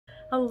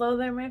Hello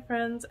there my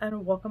friends,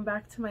 and welcome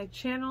back to my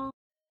channel.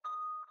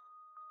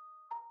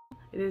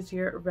 It is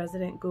your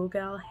resident ghoul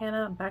gal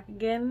Hannah. I'm back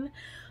again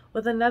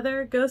with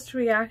another ghost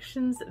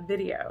reactions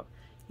video.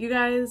 You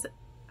guys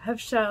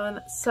have shown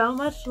so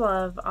much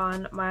love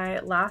on my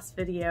last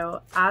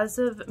video. As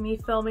of me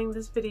filming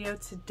this video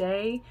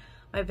today,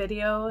 my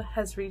video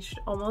has reached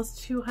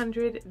almost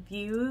 200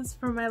 views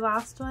from my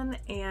last one,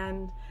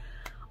 and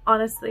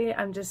honestly,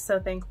 I'm just so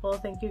thankful.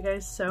 Thank you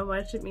guys so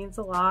much. It means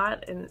a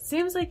lot, and it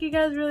seems like you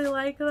guys really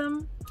like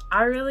them.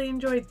 I really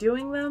enjoy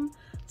doing them,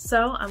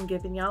 so I'm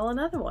giving y'all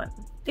another one.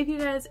 If you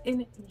guys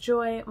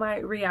enjoy my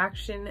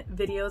reaction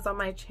videos on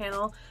my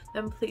channel,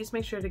 then please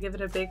make sure to give it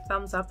a big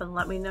thumbs up and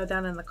let me know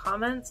down in the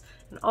comments.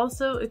 And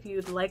also, if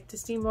you'd like to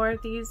see more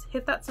of these,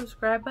 hit that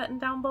subscribe button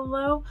down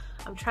below.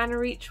 I'm trying to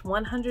reach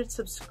 100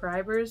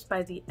 subscribers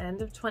by the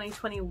end of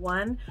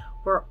 2021.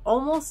 We're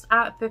almost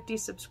at 50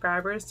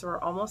 subscribers, so we're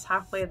almost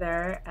halfway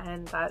there,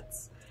 and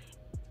that's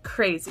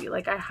crazy.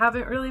 Like, I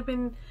haven't really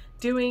been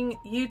doing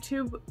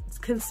YouTube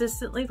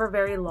consistently for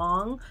very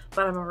long,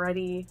 but I'm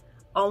already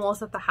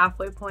almost at the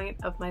halfway point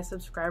of my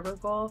subscriber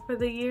goal for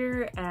the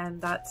year,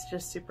 and that's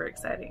just super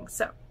exciting.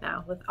 So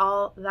now, with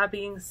all that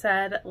being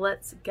said,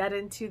 let's get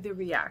into the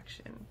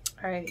reaction.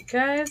 Alright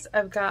guys,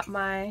 I've got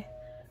my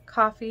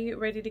coffee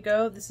ready to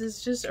go. This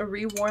is just a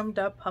re-warmed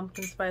up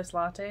pumpkin spice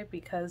latte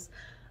because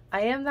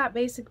I am that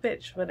basic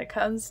bitch when it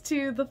comes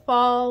to the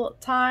fall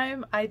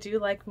time. I do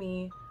like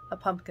me a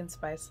pumpkin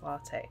spice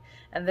latte,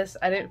 and this,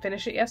 I didn't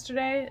finish it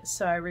yesterday,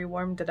 so I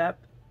re-warmed it up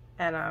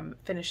and I'm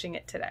finishing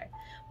it today.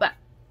 But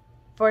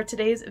for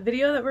today's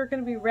video that we're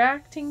going to be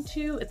reacting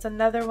to, it's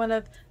another one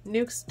of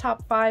Nuke's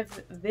top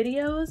 5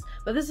 videos,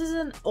 but this is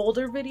an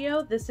older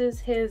video. This is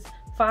his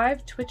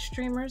 5 Twitch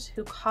streamers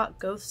who caught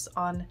ghosts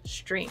on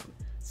stream.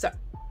 So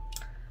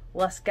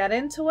let's get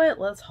into it.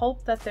 Let's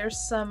hope that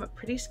there's some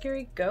pretty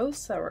scary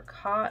ghosts that were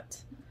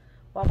caught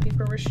while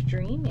people were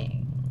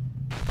streaming.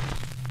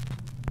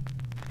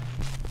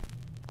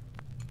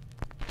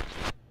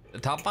 The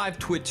top 5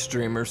 Twitch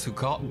streamers who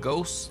caught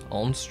ghosts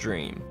on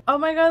stream. Oh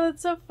my god,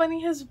 that's so funny.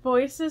 His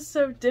voice is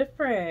so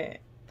different.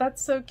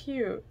 That's so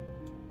cute.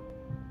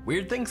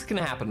 Weird things can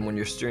happen when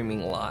you're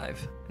streaming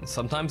live, and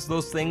sometimes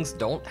those things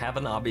don't have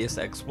an obvious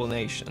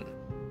explanation.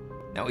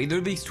 Now,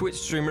 either these Twitch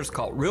streamers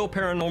caught real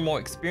paranormal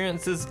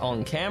experiences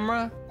on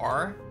camera,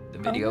 or the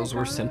videos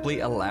were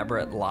simply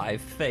elaborate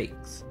live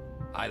fakes.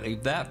 I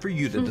leave that for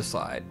you to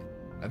decide.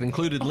 I've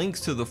included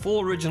links to the full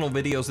original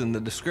videos in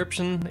the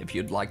description if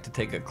you'd like to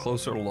take a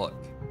closer look.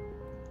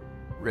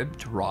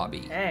 Ripped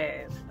Robbie.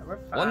 Hey, number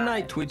 5. One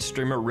night, Twitch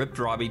streamer Ripped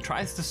Robbie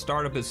tries to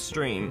start up his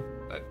stream,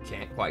 but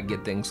can't quite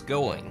get things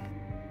going.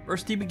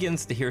 First, he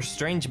begins to hear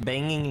strange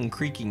banging and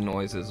creaking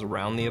noises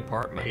around the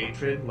apartment.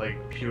 Hatred,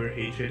 like pure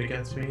hatred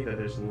against me, that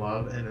there's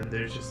love, and then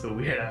there's just the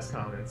weird ass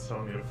comments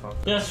telling me to fuck.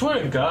 Yeah, I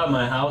swear to God,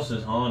 my house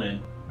is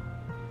haunted.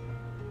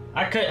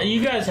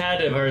 You guys had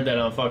to have heard that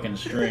on fucking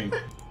stream.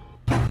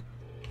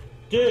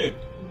 Dude,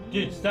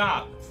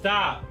 stop.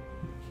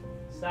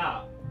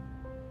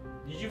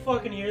 Did you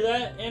fucking hear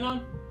that,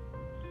 Anon?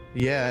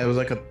 Yeah, it was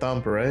like a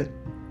thump, right?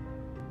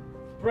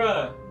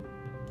 Bruh.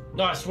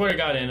 No, I swear to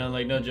God, Anon,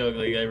 like, no joke,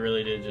 like, I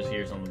really did just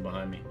hear something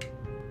behind me.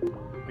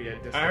 Yeah,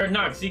 I heard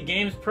Nuke. See,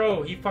 Games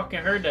Pro, he fucking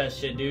heard that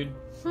shit, dude.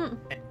 So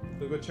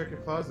go check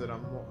your closet.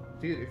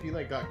 Dude, if you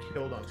like got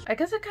killed on. I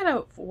guess it kind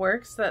of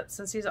works that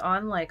since he's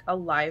on like a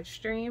live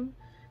stream,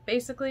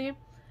 basically,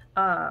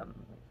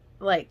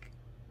 like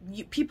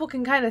people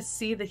can kind of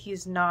see that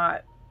he's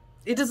not.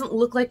 It doesn't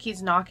look like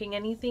he's knocking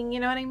anything.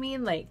 You know what I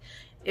mean? Like,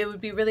 it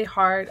would be really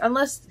hard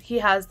unless he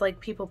has like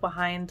people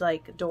behind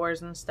like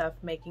doors and stuff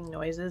making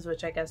noises,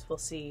 which I guess we'll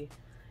see,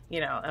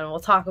 you know, and we'll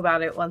talk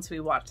about it once we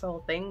watch the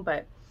whole thing.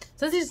 But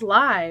since he's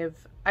live,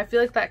 I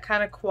feel like that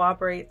kind of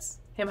corroborates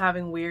him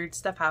having weird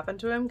stuff happen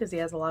to him because he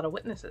has a lot of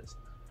witnesses.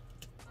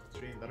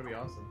 Stream, that'll be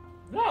awesome.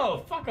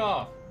 No, fuck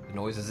off. The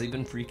noises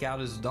even freak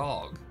out his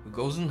dog, who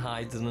goes and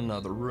hides in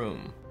another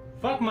room.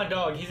 Fuck my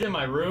dog, he's in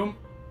my room.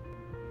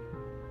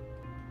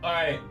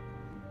 Alright.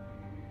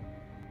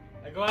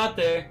 I go out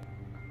there,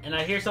 and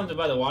I hear something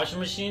by the washing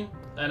machine,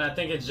 and I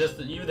think it's just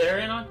you there,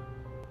 Anon?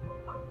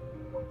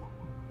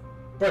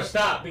 Bro,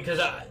 stop,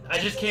 because I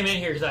just came in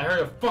here because I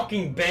heard a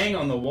fucking bang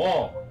on the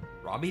wall.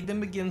 Robbie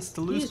then begins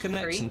to lose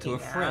connection to a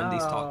friend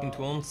he's talking to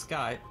out. on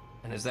Skype,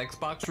 and his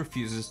Xbox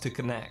refuses to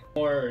connect.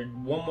 Or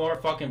one more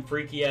fucking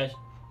freaky ass.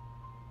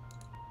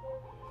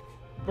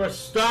 Bro,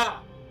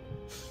 stop!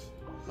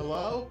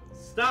 Hello?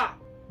 Stop!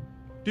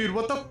 Dude,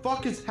 what the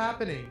fuck is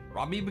happening?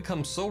 Robbie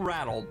becomes so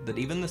rattled that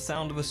even the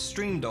sound of a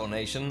stream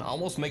donation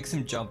almost makes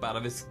him jump out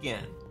of his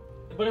skin.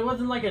 But it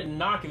wasn't like a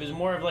knock, it was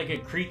more of like a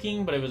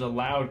creaking, but it was a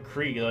loud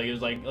creak. Like it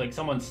was like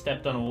someone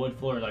stepped on a wood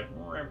floor, like.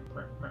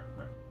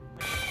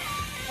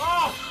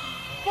 Oh,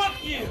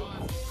 fuck you!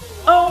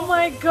 Oh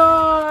my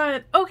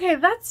god. Okay,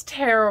 that's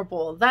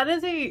terrible. That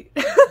is a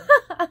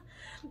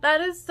that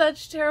is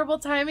such terrible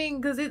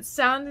timing because it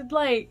sounded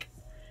like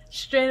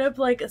straight up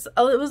like it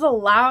was a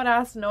loud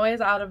ass noise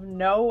out of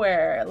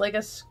nowhere. Like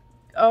a,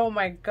 oh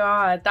my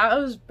god, that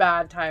was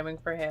bad timing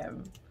for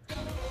him.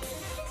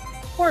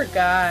 Poor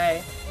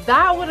guy.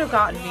 That would have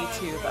gotten me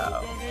too,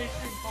 though.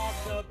 Donation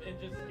popped up and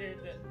just scared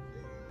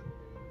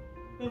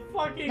the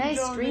fucking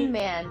Nice stream,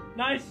 man.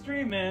 Nice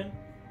stream, man.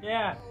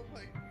 Yeah.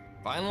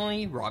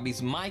 Finally,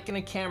 Robbie's mic and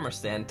a camera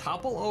stand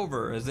topple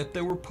over as if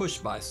they were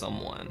pushed by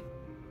someone.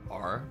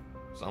 Or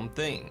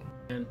something.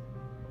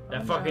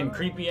 That fucking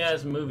creepy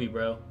ass movie,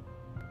 bro.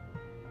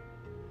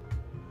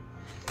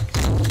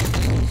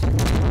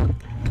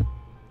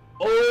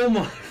 Oh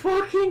my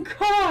fucking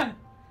god!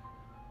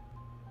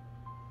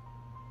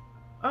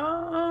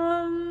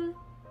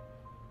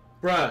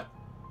 Bruh.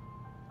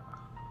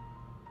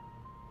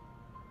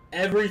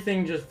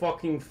 Everything just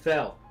fucking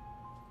fell.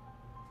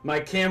 My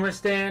camera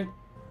stand,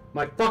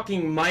 my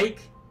fucking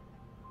mic.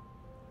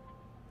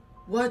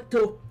 What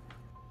the?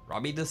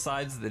 Robbie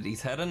decides that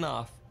he's had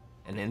enough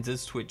and ends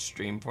his Twitch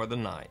stream for the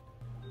night.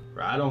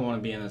 Bro, I don't want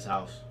to be in this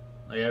house.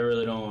 Like, I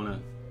really don't want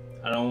to.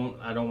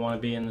 I don't want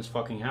to be in this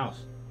fucking house.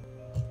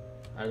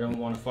 I don't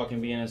want to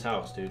fucking be in his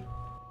house, dude.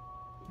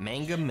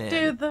 Manga Men.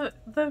 Dude,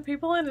 the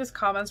people in his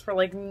comments were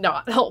like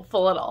not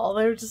helpful at all.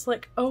 They were just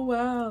like, oh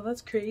wow,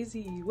 that's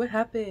crazy. What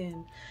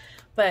happened?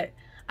 But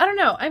I don't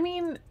know. I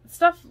mean,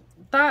 stuff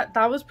that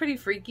was pretty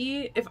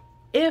freaky.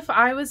 If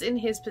I was in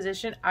his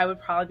position, I would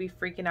probably be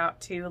freaking out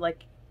too.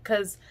 Like,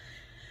 because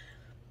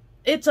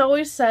it's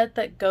always said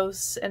that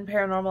ghosts and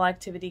paranormal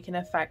activity can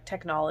affect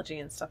technology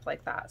and stuff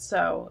like that.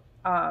 So,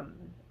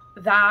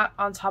 that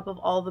on top of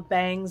all the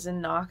bangs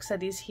and knocks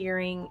that he's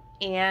hearing,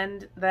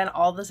 and then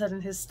all of a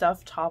sudden his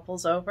stuff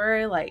topples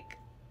over, like,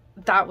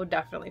 that would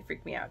definitely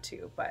freak me out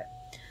too. But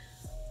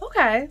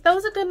okay, that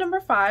was a good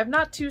number 5.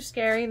 Not too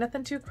scary,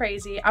 nothing too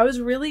crazy. I was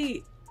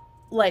really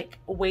like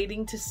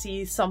waiting to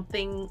see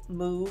something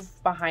move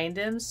behind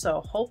him,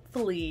 so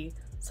hopefully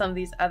some of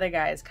these other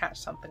guys catch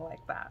something like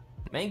that.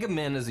 Manga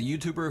Men is a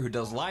YouTuber who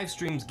does live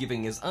streams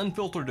giving his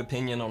unfiltered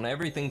opinion on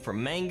everything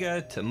from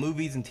manga to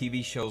movies and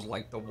TV shows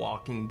like The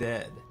Walking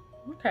Dead.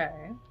 Okay.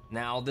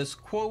 Now, this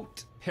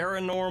quote,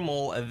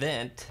 paranormal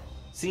event,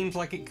 seems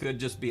like it could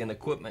just be an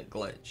equipment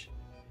glitch.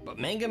 But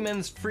Manga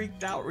Men's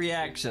freaked out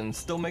reaction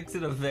still makes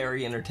it a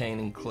very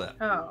entertaining clip.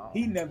 Oh.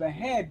 He never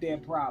had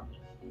that problem.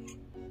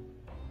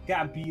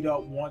 Got beat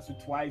up once or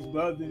twice,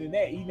 but other than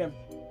that, he never...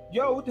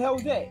 Yo, what the hell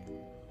was that?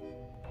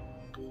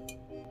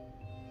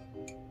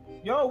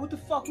 Yo, what the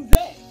fuck was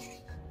that?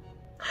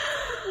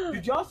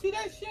 Did y'all see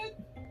that shit?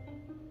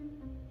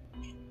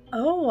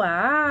 Oh,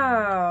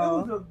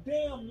 wow. It was a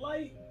damn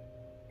light.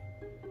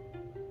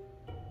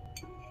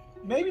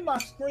 Maybe my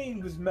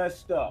screen was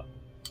messed up.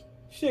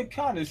 Shit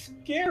kind of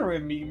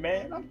scaring me,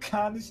 man. I'm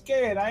kind of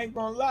scared. I ain't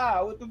gonna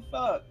lie. What the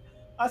fuck?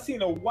 I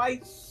seen a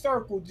white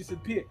circle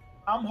disappear.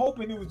 I'm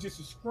hoping it was just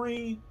a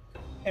screen.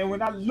 And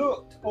when I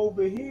looked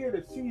over here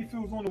to see if it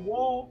was on the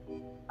wall,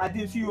 I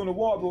didn't see it on the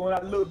wall. But when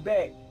I looked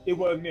back, it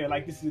wasn't there.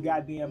 Like, this is a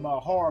goddamn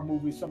horror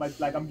movie. Somebody,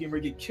 like, I'm getting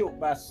ready to get killed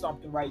by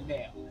something right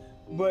now.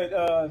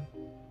 But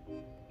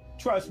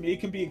trust me, it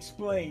can be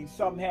explained.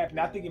 Something happened.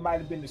 I think it might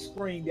have been the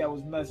screen that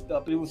was messed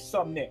up. It was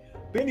something there.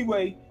 But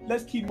anyway,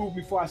 let's keep moving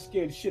before I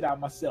scare the shit out of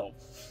myself.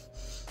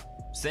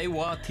 Say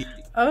what?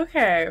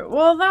 Okay,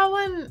 well, that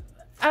one,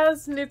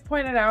 as Nuke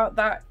pointed out,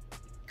 that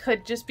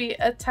could just be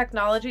a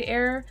technology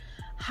error.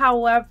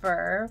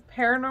 However,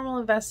 paranormal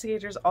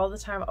investigators all the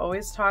time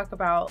always talk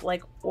about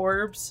like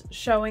orbs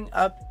showing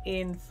up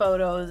in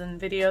photos and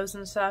videos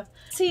and stuff.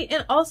 See,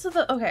 and also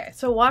okay,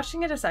 so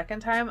watching it a second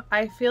time,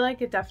 I feel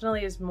like it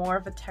definitely is more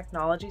of a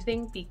technology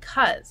thing,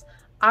 because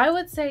I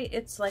would say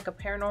it's like a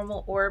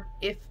paranormal orb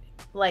if,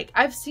 like,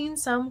 I've seen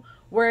some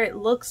where it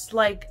looks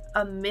like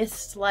a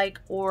mist-like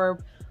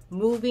orb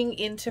moving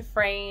into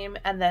frame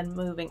and then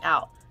moving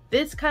out.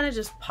 This kind of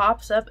just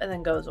pops up and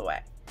then goes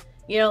away.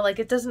 You know, like,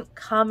 it doesn't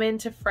come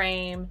into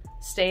frame,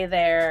 stay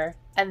there,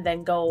 and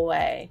then go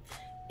away.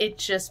 It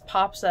just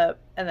pops up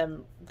and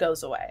then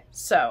goes away.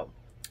 So,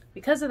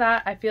 because of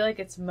that, I feel like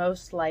it's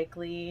most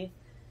likely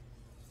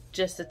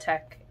just a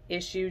tech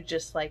issue,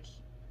 just like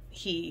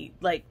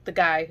the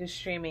guy who's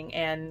streaming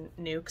and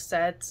Nuke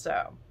said,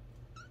 so.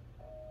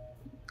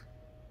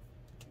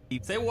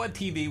 Say What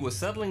TV was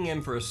settling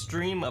in for a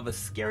stream of a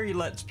scary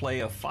Let's Play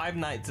of Five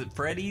Nights at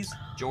Freddy's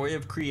Joy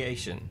of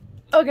Creation.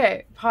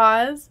 Okay,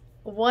 pause.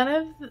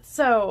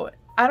 So,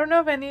 I don't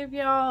know if any of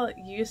y'all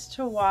used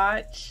to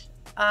watch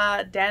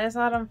Dan Is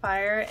Not on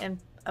Fire and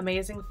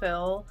Amazing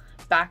Phil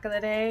back in the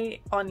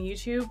day on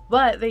YouTube,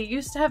 but they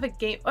used to have a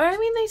game, or I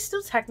mean, they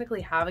still technically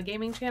have a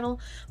gaming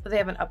channel, but they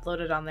haven't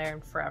uploaded on there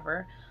in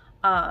forever.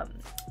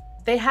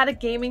 They had a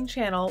gaming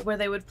channel where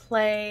they would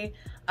play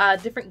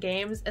different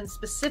games, and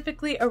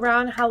specifically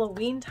around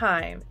Halloween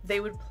time,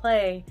 they would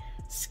play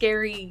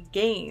scary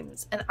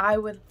games, and I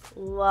would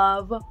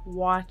love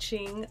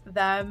watching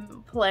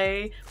them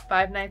play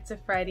Five Nights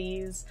at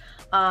Freddy's.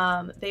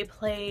 They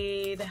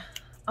played,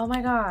 oh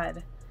my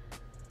god,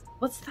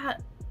 what's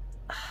that?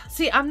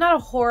 See, I'm not a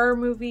horror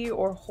movie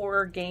or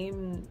horror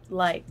game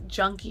like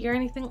junkie or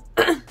anything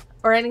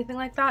or anything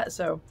like that,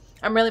 so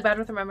I'm really bad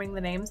with remembering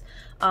the names.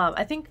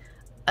 I think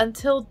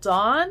Until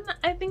Dawn,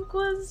 I think,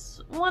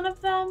 was one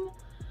of them.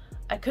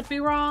 I could be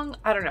wrong.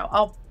 I don't know.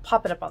 I'll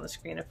pop it up on the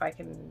screen if I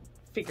can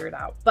figure it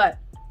out. But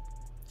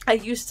I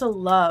used to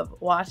love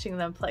watching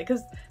them play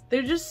because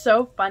they're just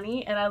so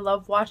funny, and I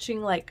love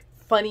watching like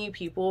funny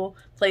people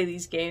play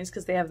these games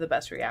because they have the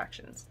best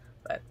reactions.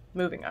 But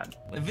moving on.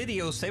 The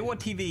video Say What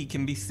TV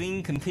can be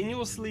seen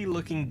continuously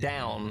looking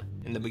down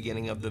in the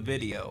beginning of the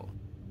video.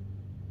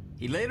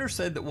 He later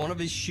said that one of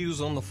his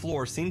shoes on the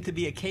floor seemed to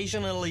be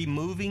occasionally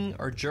moving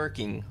or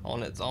jerking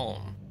on its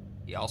own.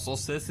 He also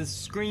says his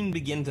screen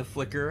began to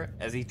flicker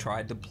as he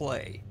tried to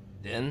play.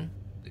 Then,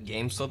 the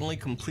game suddenly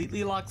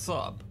completely locks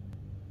up,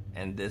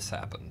 and this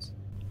happens.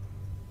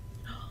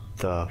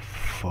 The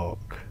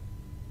fuck?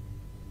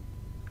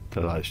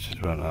 The lights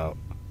just went out,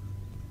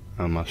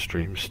 and my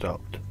stream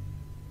stopped.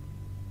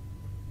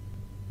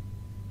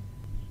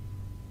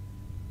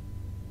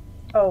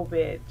 Oh,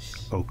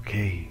 bitch.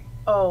 Okay.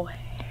 Oh,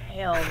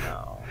 hell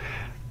no.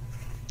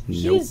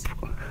 Nope. He's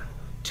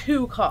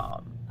too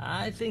calm.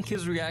 I think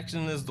his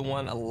reaction is the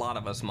one a lot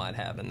of us might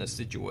have in this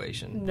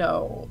situation.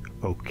 No.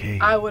 Okay.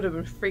 I would have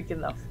been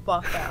freaking the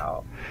fuck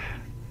out.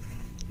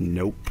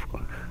 Nope.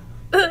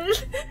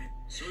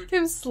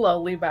 Him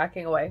slowly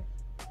backing away.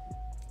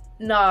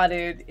 Nah,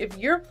 dude. If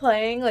you're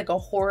playing like a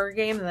horror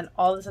game and then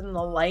all of a sudden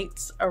the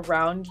lights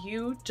around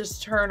you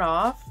just turn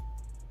off,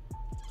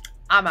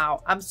 I'm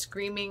out. I'm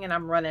screaming and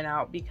I'm running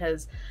out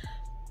because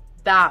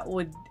that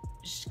would...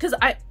 Because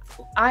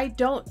I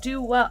don't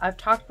do well. I've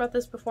talked about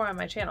this before on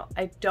my channel.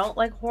 I don't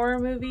like horror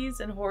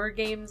movies and horror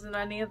games and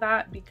any of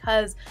that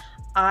because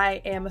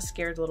I am a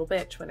scared little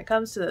bitch when it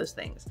comes to those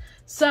things.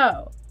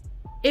 So,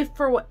 if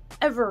for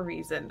whatever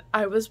reason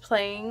I was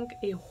playing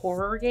a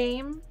horror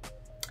game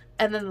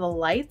and then the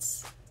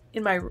lights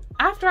in my...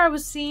 After I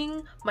was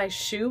seeing my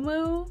shoe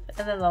move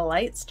and then the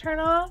lights turn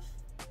off,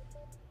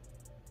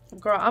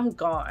 girl, I'm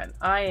gone.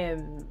 I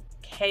am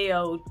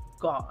KO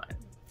gone.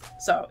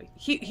 So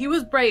he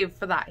was brave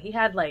for that. He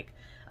had like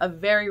a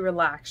very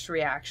relaxed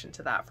reaction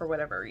to that for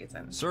whatever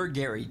reason. Sir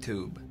Gary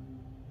Tube.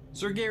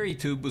 Sir Gary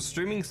Tube was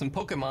streaming some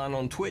Pokemon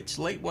on Twitch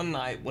late one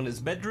night when his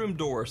bedroom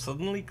door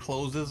suddenly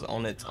closes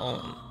on its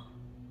own.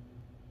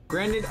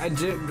 Granted, I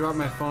did drop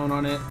my phone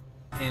on it,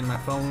 and my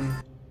phone...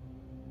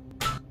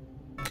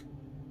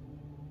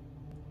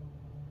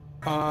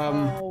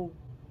 Oh,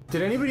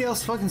 Did anybody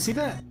else fucking see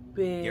that?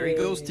 big. Gary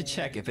goes to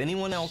check if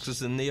anyone else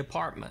is in the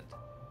apartment,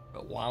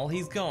 but while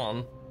he's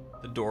gone,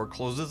 the door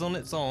closes on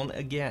its own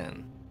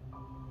again.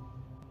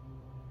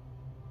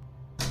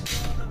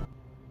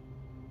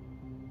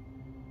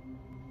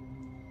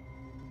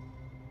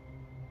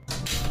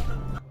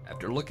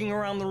 After looking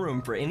around the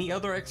room for any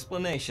other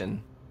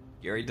explanation,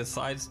 Gary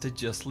decides to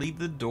just leave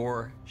the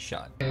door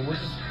shut. Okay, we'll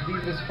just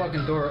leave this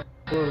fucking door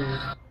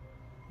closed.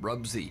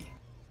 Rubsy.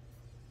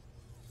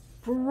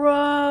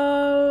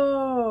 Bro,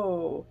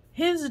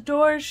 his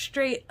door's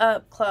straight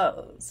up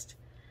closed.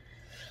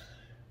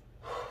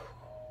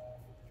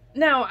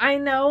 Now, I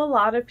know a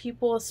lot of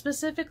people,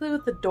 specifically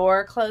with the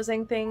door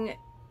closing thing,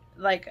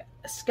 like,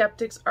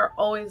 skeptics are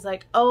always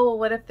like, oh,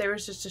 what if there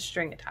was just a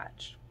string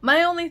attached?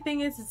 My only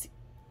thing is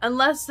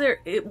unless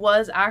it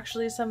was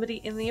actually somebody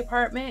in the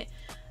apartment,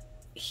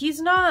 he's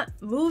not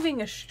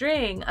moving a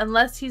string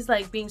unless he's,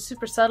 like, being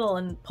super subtle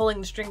and pulling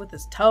the string with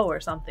his toe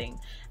or something.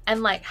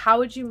 And, like, how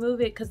would you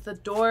move it? Because the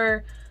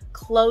door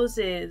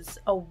closes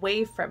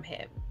away from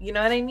him. You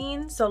know what I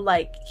mean? So,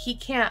 like, he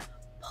can't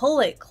pull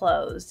it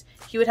closed.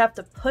 He would have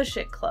to push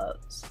it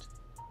closed.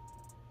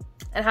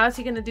 And how is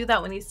he going to do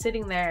that when he's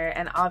sitting there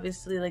and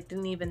obviously, like,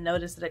 didn't even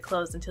notice that it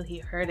closed until he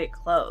heard it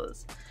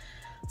close?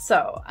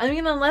 So, I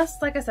mean,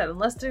 unless, like I said,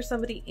 unless there's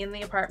somebody in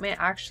the apartment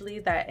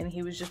actually and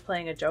he was just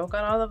playing a joke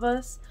on all of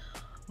us,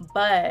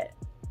 but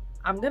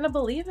I'm gonna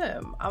believe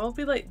him. I'm gonna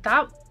be like,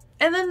 that,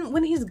 and then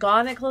when he's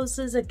gone, it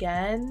closes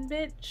again,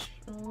 bitch.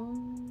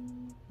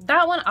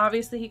 That one,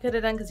 obviously, he could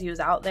have done because he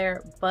was out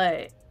there,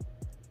 but...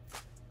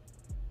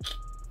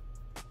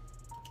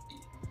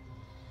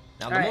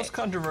 Now, the most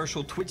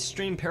controversial Twitch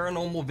stream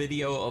paranormal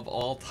video of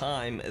all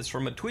time is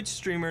from a Twitch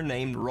streamer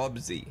named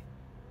Rubsy.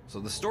 So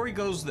the story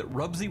goes that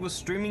Rubsy was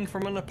streaming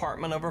from an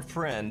apartment of a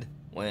friend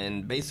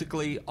when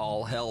basically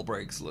all hell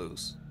breaks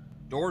loose.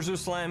 Doors are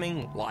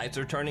slamming, lights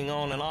are turning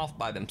on and off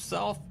by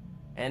themselves,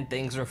 and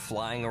things are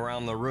flying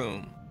around the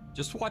room.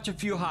 Just watch a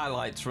few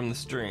highlights from the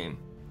stream.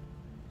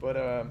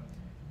 But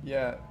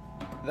yeah,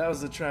 that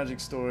was the tragic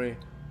story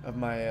of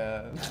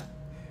my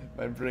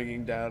my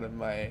bringing down of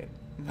my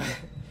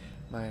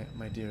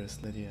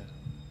dearest Lydia.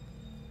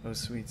 Oh,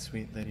 sweet,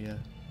 sweet Lydia.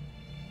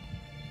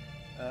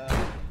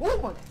 Oh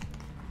my...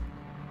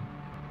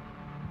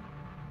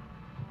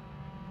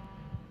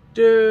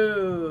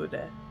 Dude.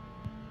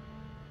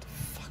 The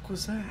fuck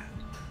was that?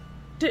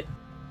 Dude.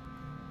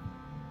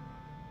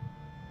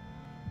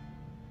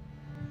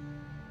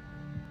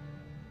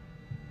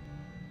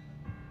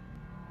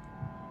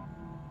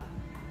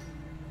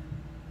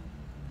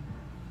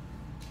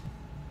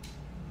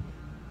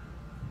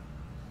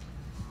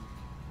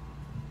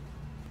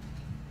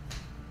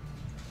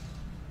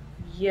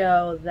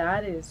 Yo,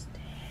 that is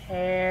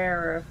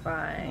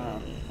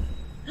terrifying.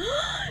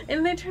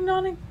 And they turned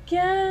on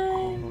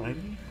again.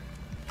 Alrighty.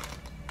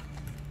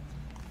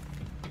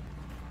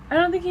 I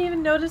don't think he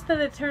even noticed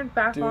that it turned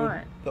back Dude,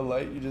 on. the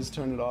light, you just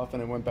turned it off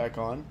and it went back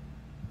on.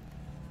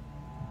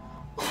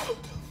 What the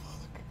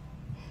fuck?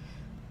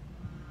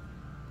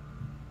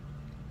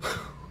 What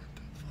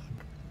the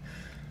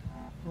fuck?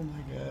 Oh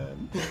my god.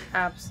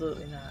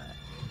 Absolutely not.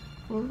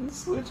 Well, the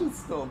switch is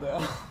still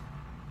down.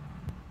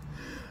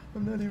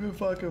 I'm not even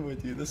fucking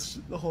with you.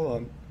 Hold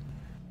on.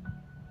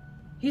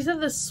 He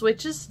said the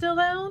switch is still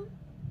down?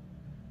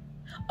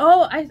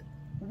 Oh,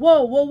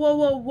 whoa, whoa, whoa,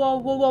 whoa, whoa,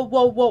 whoa, whoa,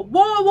 whoa, whoa,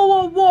 whoa,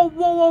 whoa, whoa,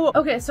 whoa, whoa.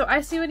 Okay, so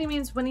I see what he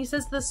means when he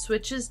says the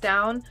switch is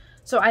down.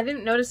 So I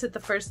didn't notice it the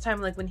first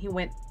time, like when he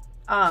went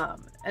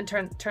and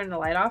turned the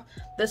light off.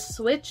 The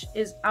switch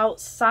is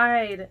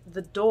outside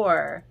the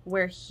door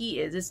where he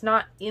is. It's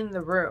not in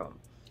the room.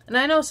 And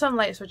I know some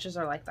light switches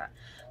are like that.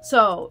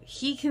 So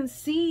he can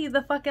see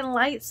the fucking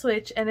light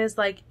switch and is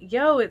like,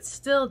 yo, it's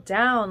still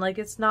down. Like,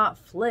 it's not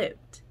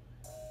flipped.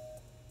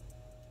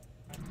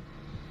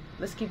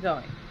 Let's keep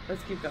going.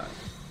 Let's keep going.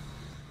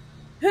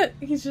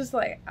 He's just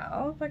like, I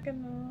don't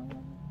fucking know.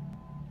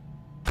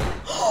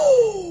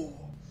 Oh!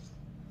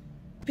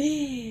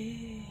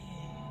 Big.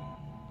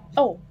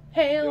 Oh,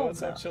 hell Yo,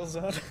 what's no. up, Chill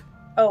Zone?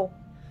 Oh,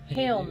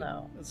 hell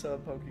no. What's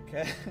up,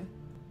 Pokecat?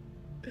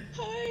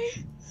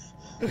 Hi.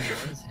 What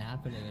is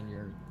happening in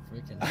your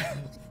freaking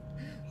house?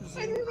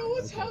 I don't know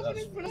what's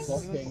happening, but I'm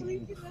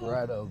Fucking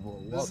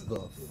incredible. What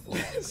the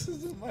fuck? This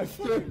isn't my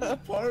fucking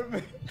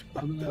apartment.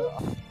 I'm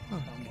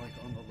like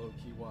on the low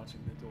key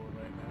watching the door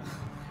right now.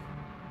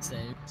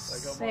 Same. Like,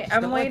 Say,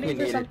 I'm waiting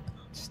for some.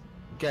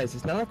 Guys,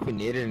 it's not like we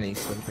needed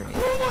anything from you.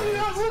 Oh my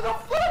god, what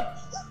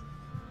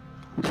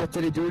the fuck?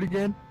 Did he do it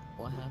again?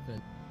 What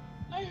happened?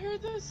 I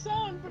heard the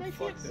sound, but I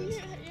can't see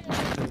it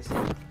yet.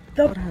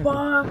 The happened?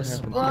 box,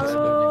 What happened? What the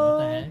bro.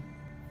 heck?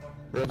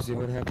 Rubsy,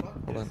 what happened?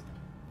 Hold on.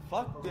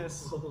 Fuck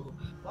this.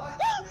 Fuck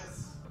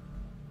this.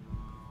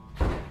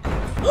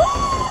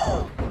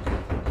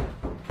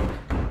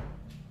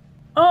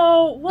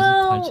 Oh, Is he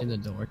well. punching the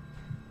door?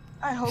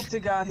 I hope to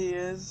God he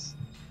is.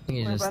 I think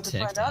he We're just about to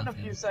find ticked out in a off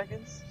few him.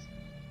 seconds.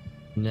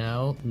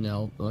 No,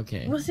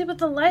 okay. We'll see, but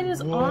the light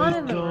is on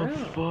in the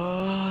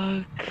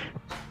room.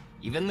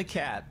 Even the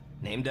cat,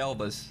 named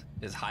Elvis,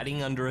 is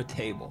hiding under a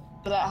table.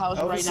 For that house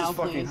Elvis right now, is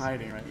fucking please.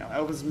 hiding right now.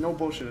 Elvis, no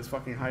bullshit, is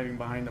fucking hiding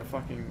behind a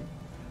fucking.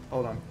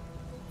 Hold on.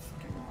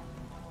 Fucking.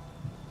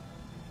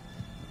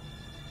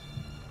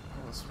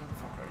 Elvis, where the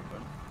fuck are you,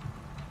 bud?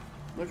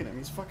 Look at him,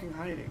 he's fucking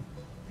hiding.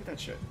 Look at that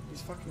shit.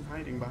 He's fucking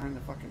hiding behind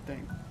the fucking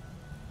thing.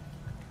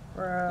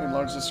 Bro.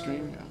 Enlarge the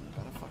screen. Yeah,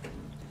 gotta fucking.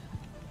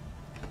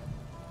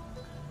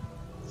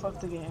 Fuck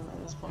the game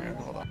at this point. Here,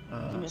 hold on.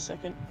 Give me a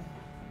second.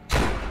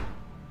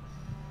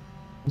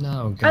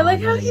 No, God. I like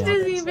how he no.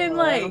 doesn't even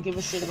I don't like give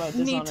a shit about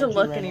this need on to entry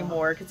look right now.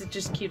 anymore because it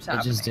just keeps I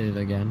happening. just did it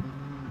again.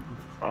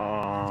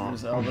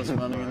 There's Elvis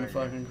running in the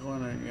fucking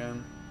corner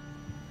again.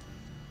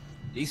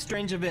 These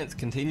strange events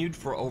continued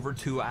for over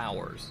 2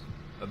 hours.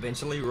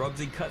 Eventually,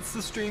 Rubsy cuts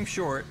the stream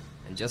short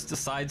and just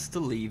decides to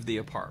leave the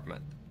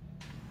apartment.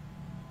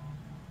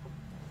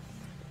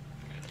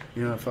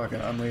 You know, fuck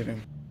it, I'm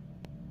leaving.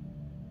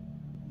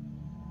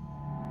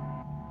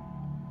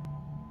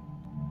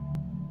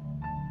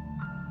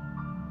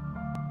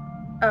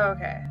 Oh,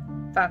 okay,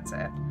 that's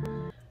it.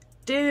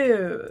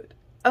 Dude.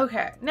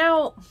 Okay,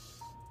 now,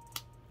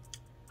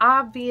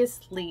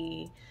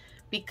 obviously,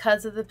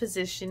 because of the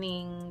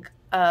positioning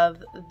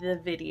of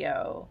the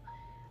video,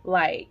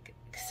 like,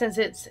 since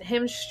it's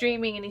him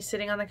streaming and he's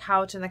sitting on the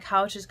couch and the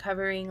couch is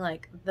covering,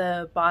 like,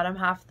 the bottom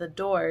half of the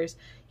doors,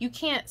 you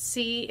can't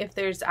see if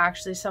there's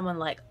actually someone,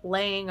 like,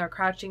 laying or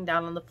crouching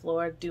down on the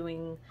floor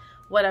doing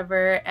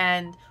whatever,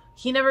 and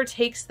he never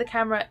takes the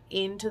camera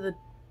into the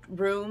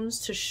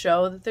rooms to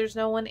show that there's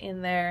no one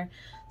in there.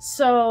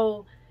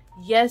 So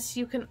yes,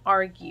 you can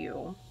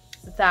argue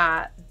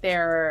that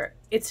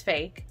it's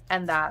fake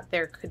and that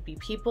there could be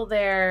people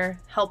there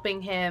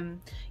helping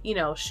him, you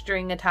know,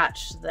 string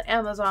attached to the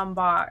Amazon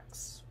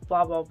box,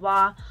 blah blah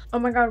blah. Oh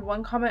my god,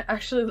 one comment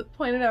actually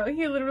pointed out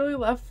he literally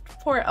left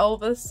poor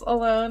Elvis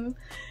alone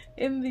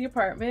in the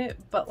apartment,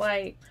 but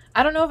like,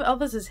 I don't know if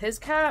Elvis is his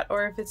cat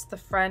or if it's the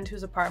friend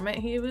whose apartment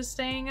he was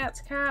staying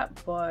at's cat,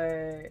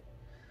 but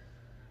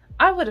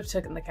I would have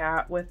taken the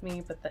cat with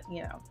me, but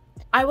you know.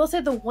 I will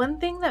say the one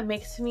thing that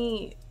makes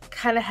me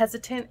kind of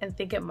hesitant and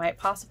think it might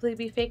possibly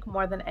be fake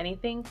more than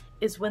anything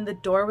is when the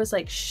door was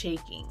like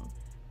shaking,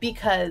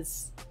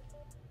 because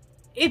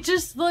it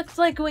just looks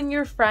like when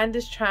your friend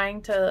is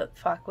trying to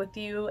fuck with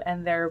you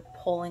and they're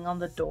pulling on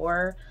the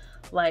door,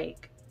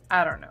 like,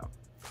 I don't know,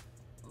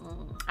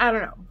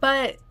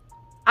 but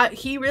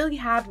he really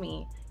had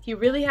me. He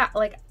really had,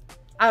 like,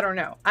 I don't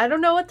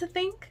know what to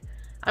think.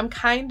 I'm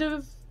kind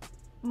of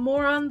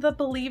more on the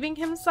believing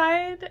him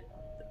side,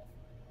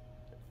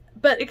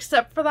 but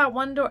except for that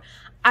one door,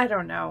 I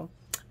don't know.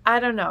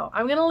 I'm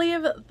gonna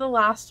leave the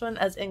last one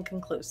as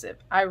inconclusive.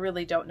 I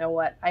really don't know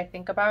what I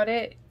think about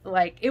it.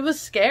 Like, it was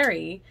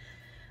scary,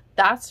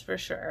 that's for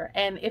sure,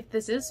 and if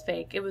this is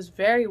fake, it was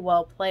very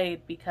well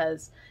played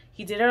because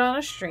he did it on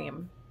a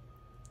stream,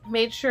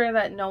 made sure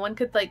that no one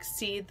could like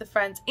see the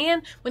friends,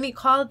 and when he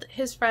called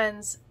his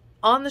friends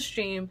on the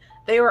stream,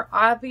 they were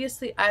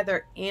obviously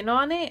either in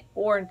on it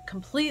or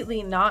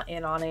completely not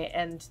in on it,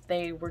 and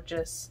they were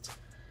just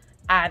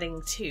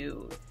adding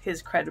to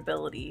his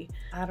credibility.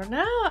 I don't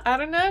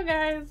know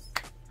guys,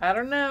 I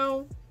don't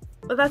know.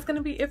 But that's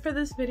gonna be it for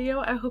this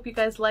video. I hope you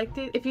guys liked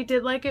it. If you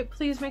did like it,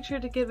 please make sure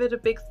to give it a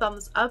big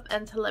thumbs up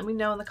and to let me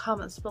know in the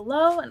comments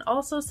below, and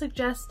also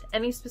suggest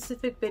any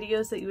specific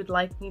videos that you would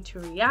like me to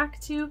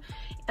react to.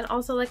 And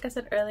also, like I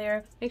said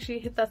earlier, make sure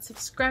you hit that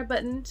subscribe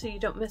button so you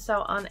don't miss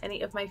out on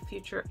any of my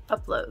future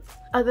uploads.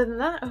 Other than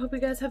that, I hope you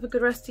guys have a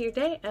good rest of your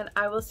day, and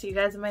I will see you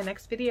guys in my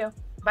next video.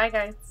 Bye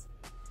guys.